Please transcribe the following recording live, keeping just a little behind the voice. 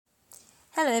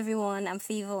Hello everyone, I'm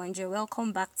Favor and you're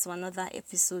welcome back to another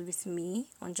episode with me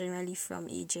on Generally from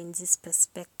a Gen Z's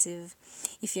Perspective.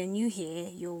 If you're new here,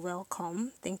 you're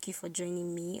welcome. Thank you for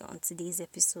joining me on today's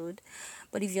episode.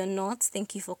 But if you're not,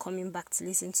 thank you for coming back to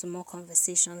listen to more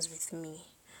conversations with me.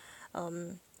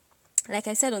 Like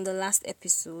I said on the last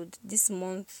episode, this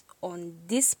month on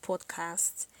this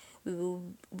podcast,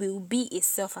 will be a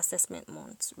self-assessment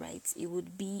month, right? It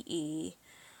would be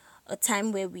a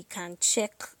time where we can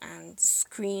check and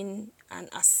screen and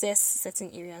assess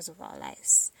certain areas of our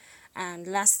lives. And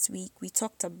last week we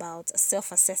talked about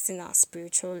self-assessing our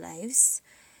spiritual lives.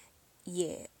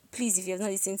 Yeah, please, if you have not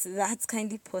listened to that,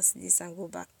 kindly pause this and go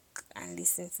back and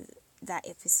listen to that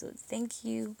episode. Thank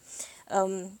you.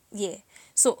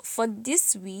 So for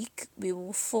this week we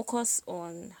will focus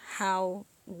on how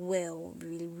well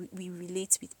we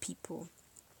relate with people.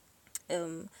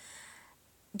 The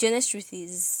honest truth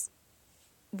is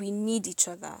we need each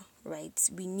other, right?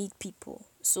 We need people.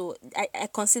 So I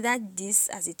consider this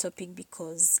as a topic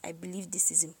because I believe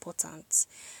this is important,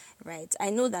 right? I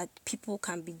know that people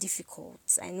can be difficult.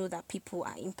 I know that people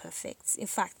are imperfect. In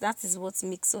fact, that is what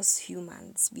makes us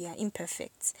humans. We are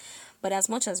imperfect. But as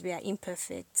much as we are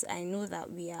imperfect, I know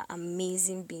that we are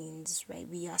amazing beings, right?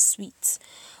 We are sweet.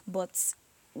 But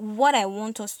what I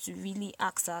want us to really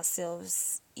ask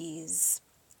ourselves is,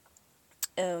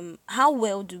 how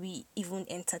well do we even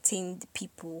entertain the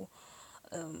people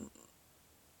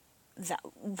that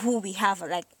who we have,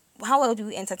 like how well do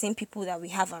we entertain people that we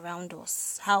have around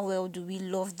us? How well do we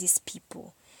love these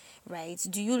people, right?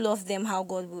 Do you love them how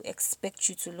God will expect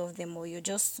you to love them, or you're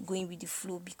just going with the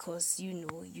flow because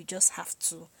you just have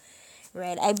to,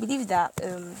 right? I believe that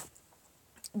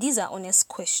these are honest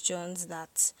questions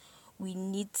that we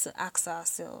need to ask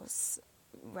ourselves,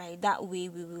 right? That way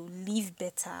we will live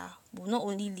better. We'll not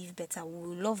only live better, we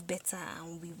will love better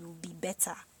and we will be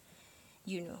better,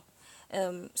 you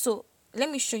know. So let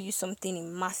me show you something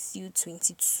in Matthew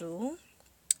 22.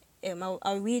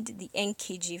 I'll read the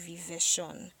NKJV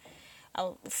version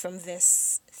from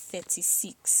verse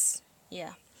 36.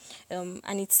 Yeah.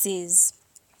 And it says,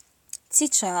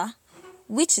 "Teacher,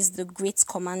 which is the great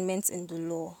commandment in the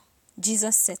law?"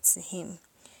 Jesus said to him,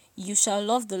 "You shall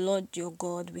love the Lord your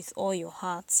God with all your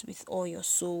heart, with all your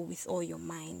soul, with all your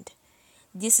mind.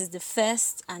 This is the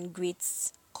first and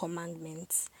great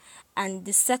commandment. And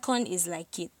the second is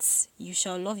like it. You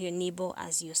shall love your neighbor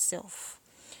as yourself.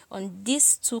 On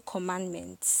these two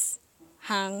commandments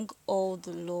hang all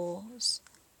the laws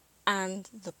and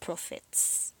the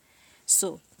prophets."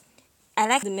 So, I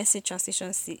like the Message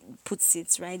translation puts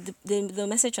it, right? The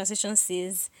Message translation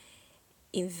says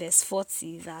in verse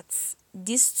 40 that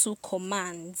these two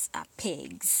commands are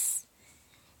pegs,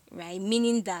 right?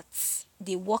 Meaning that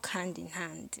they work hand in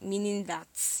hand. Meaning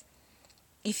that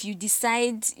if you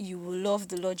decide you will love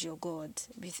the Lord your God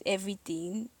with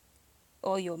everything,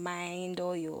 all your mind,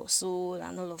 all your soul,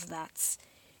 and all of that,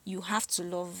 you have to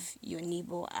love your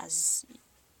neighbor as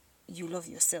you love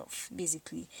yourself,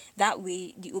 basically. That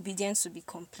way, the obedience will be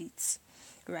complete,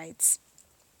 right?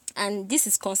 And this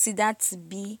is considered to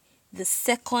be the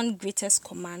second greatest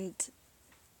command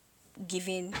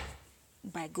given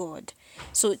by God.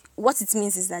 So what it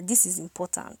means is that this is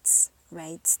important,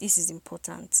 right? This is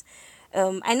important.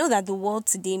 I know that the world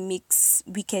today makes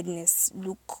wickedness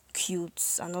look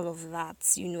cute and all of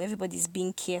that. Everybody's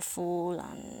being careful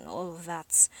and all of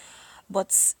that.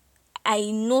 But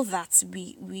I know that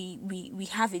we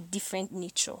have a different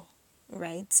nature,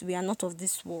 right? We are not of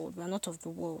this world. We are not of the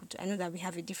world. I know that we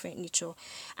have a different nature,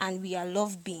 and we are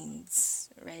love beings,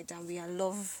 right? And we are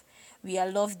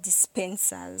love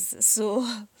dispensers. So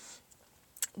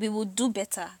we will do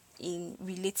better in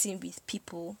relating with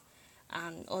people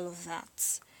and all of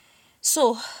that.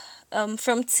 So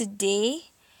from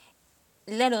today,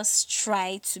 let us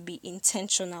try to be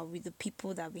intentional with the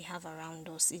people that we have around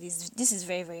us. This is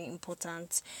very, very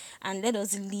important, and let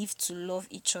us live to love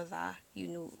each other,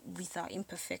 with our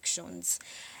imperfections.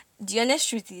 The honest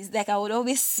truth is, like I would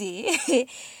always say,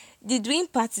 the doing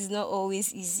part is not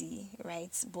always easy,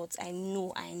 right? But I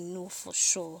know for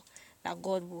sure that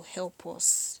God will help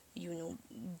us,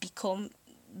 become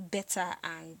better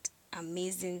and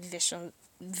amazing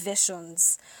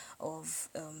versions of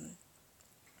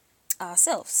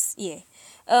ourselves. Yeah.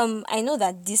 I know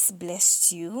that this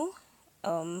blessed you.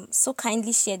 So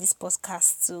kindly share this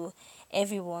podcast to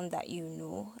everyone that you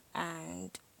know,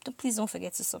 and please don't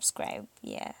forget to subscribe.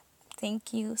 Yeah.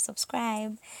 Thank you.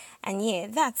 Subscribe. And yeah,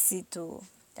 that's it though.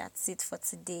 That's it for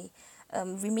today.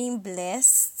 Remain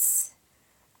blessed,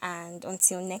 and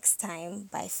until next time,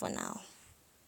 bye for now.